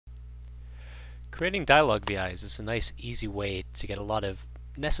Creating dialog VIs is a nice, easy way to get a lot of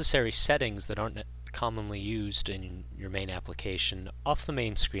necessary settings that aren't commonly used in your main application off the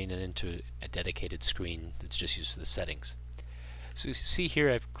main screen and into a dedicated screen that's just used for the settings. So you see here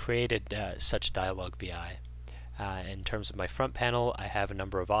I've created such a dialog VI. In terms of my front panel, I have a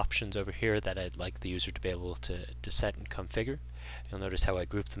number of options over here that I'd like the user to be able to set and configure. You'll notice how I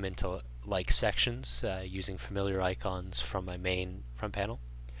group them into like sections using familiar icons from my main front panel.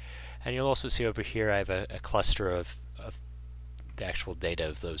 And you'll also see over here I have a cluster of the actual data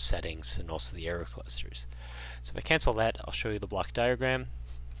of those settings and also the error clusters. So if I cancel that, I'll show you the block diagram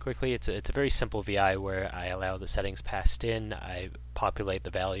quickly. It's a very simple VI where I allow the settings passed in, I populate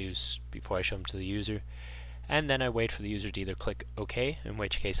the values before I show them to the user, and then I wait for the user to either click OK, in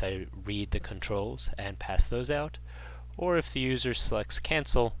which case I read the controls and pass those out, or if the user selects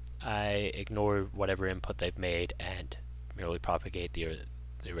cancel, I ignore whatever input they've made and merely propagate the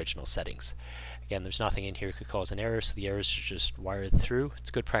original settings. Again, there's nothing in here that could cause an error, so the errors are just wired through.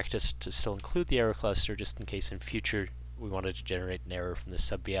 It's good practice to still include the error cluster just in case in future we wanted to generate an error from this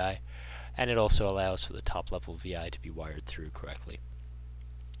sub VI, and it also allows for the top level VI to be wired through correctly.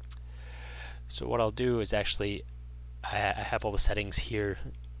 So what I'll do is actually I have all the settings here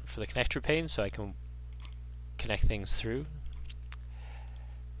for the connector pane, so I can connect things through,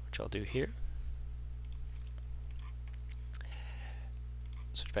 which I'll do here.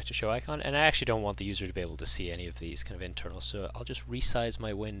 Switch back to show icon, and I actually don't want the user to be able to see any of these kind of internals, so I'll just resize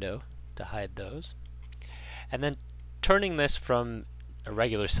my window to hide those. And then turning this from a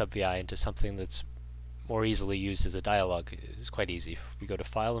regular sub VI into something that's more easily used as a dialog is quite easy. We go to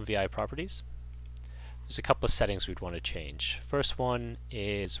File and VI Properties. There's a couple of settings we'd want to change. First one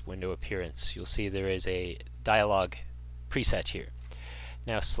is window appearance. You'll see there is a dialog preset here.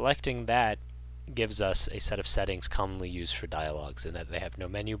 Now selecting that gives us a set of settings commonly used for dialogs, in that they have no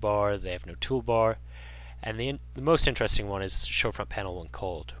menu bar, they have no toolbar, and the most interesting one is show front panel when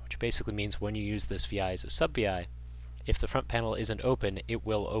called, which basically means when you use this VI as a sub VI, if the front panel isn't open, it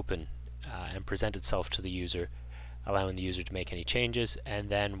will open and present itself to the user, allowing the user to make any changes, and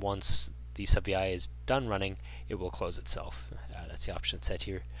then once the sub VI is done running, it will close itself. That's the option set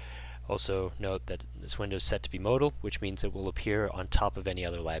here. Also note that this window is set to be modal, which means it will appear on top of any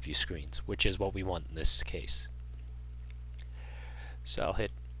other LabVIEW screens, which is what we want in this case. So I'll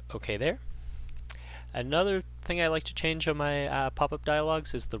hit OK there. Another thing I like to change on my pop-up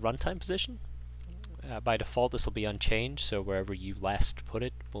dialogs is the runtime position. By default this will be unchanged, so wherever you last put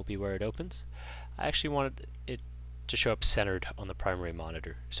it will be where it opens. I actually wanted it to show up centered on the primary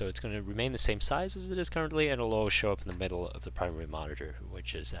monitor, so it's going to remain the same size as it is currently, and it'll always show up in the middle of the primary monitor,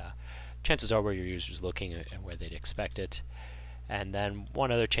 which is chances are where your user's looking and where they'd expect it. And then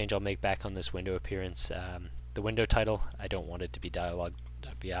one other change I'll make back on this window appearance, the window title, I don't want it to be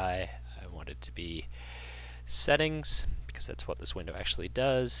dialog.vi, I want it to be settings, because that's what this window actually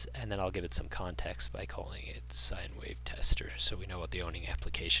does, and then I'll give it some context by calling it sine wave tester, so we know what the owning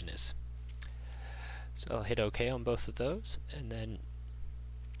application is. So I'll hit OK on both of those, and then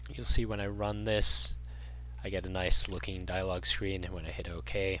you'll see when I run this I get a nice looking dialog screen, and when I hit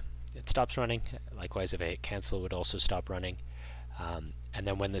OK it stops running. Likewise, if I hit cancel it would also stop running. And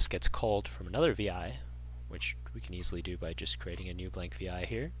then when this gets called from another VI, which we can easily do by just creating a new blank VI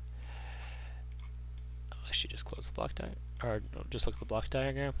here, I'll actually just close the block diagram, or no, just look at the block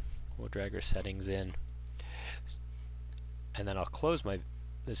diagram. We'll drag our settings in, and then I'll close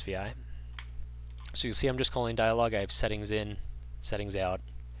this VI. So you see I'm just calling dialog, I have settings in, settings out,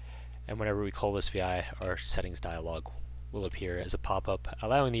 and whenever we call this VI, our settings dialog will appear as a pop-up,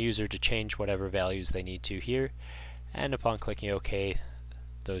 allowing the user to change whatever values they need to here, and upon clicking OK,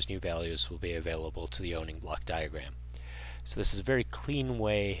 those new values will be available to the owning block diagram. So this is a very clean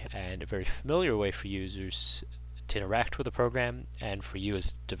way and a very familiar way for users to interact with the program, and for you as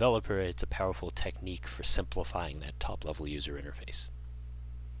a developer it's a powerful technique for simplifying that top-level user interface.